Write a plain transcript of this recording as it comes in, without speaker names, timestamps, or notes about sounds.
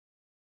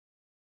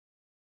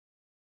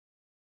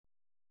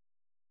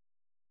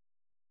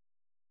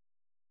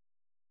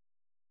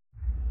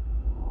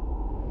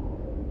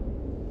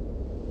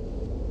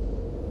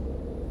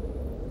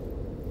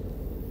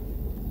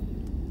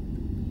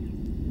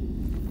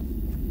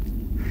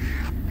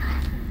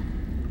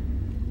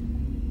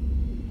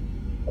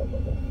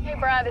Hey,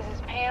 Brad, this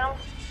is Pam.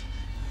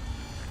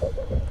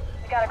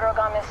 We got a girl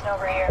gone missing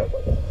over here.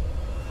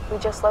 We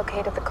just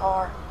located the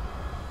car.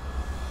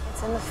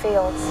 It's in the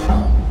fields.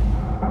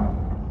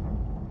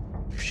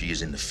 If she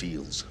is in the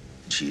fields,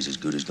 she is as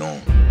good as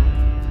gone.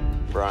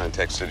 Brian,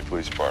 Texas City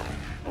Police Department.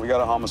 We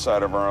got a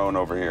homicide of our own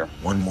over here.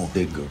 One more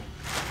big girl.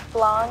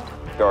 Blonde.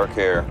 Dark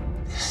hair.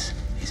 This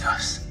is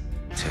us.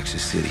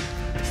 Texas City.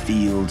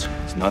 Fields.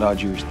 It's not our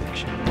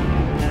jurisdiction.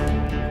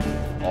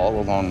 All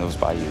along those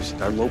bayous,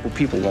 our local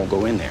people won't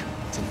go in there.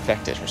 It's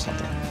infected or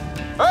something.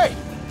 Hey,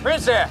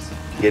 Princess!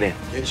 Get in.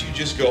 Can't you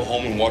just go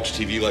home and watch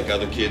TV like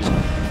other kids?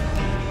 I'm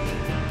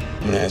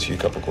gonna ask you a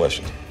couple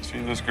questions. See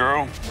this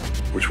girl?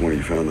 Which one of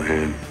you found the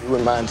hand? You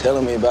wouldn't mind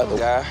telling me about the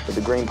guy with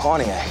the green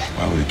Pontiac?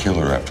 Why would he kill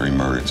her after he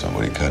murdered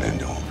somebody cut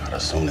into him? I'd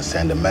assume to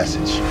send a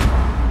message.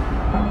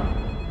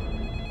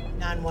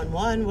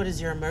 911, what is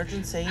your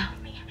emergency?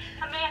 Help me.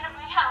 A man in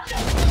my house.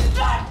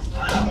 No!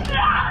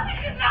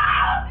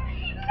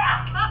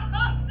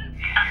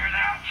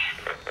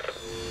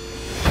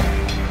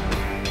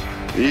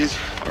 These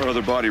are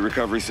other body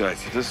recovery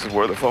sites. This is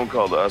where the phone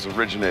call to us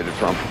originated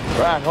from.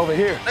 Brian, over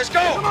here. Let's go!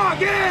 Come on,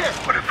 get in!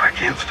 What if I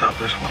can't stop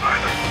this one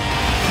either?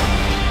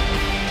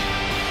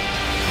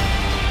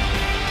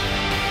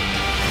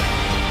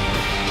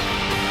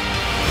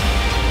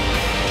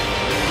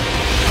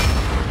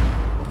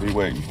 We'll be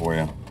waiting for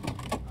you.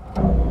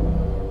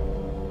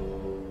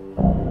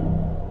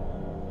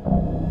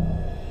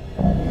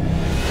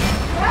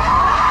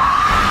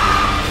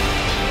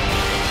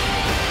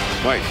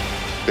 Mike,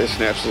 this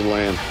snaps the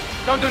land.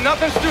 Don't do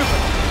nothing stupid.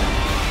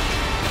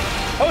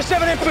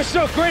 07 in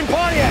pursuit, green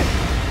Pontiac.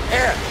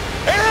 Aaron!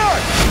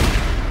 Aaron!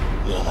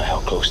 You don't know how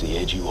close to the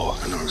edge you are.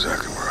 I know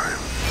exactly where I am.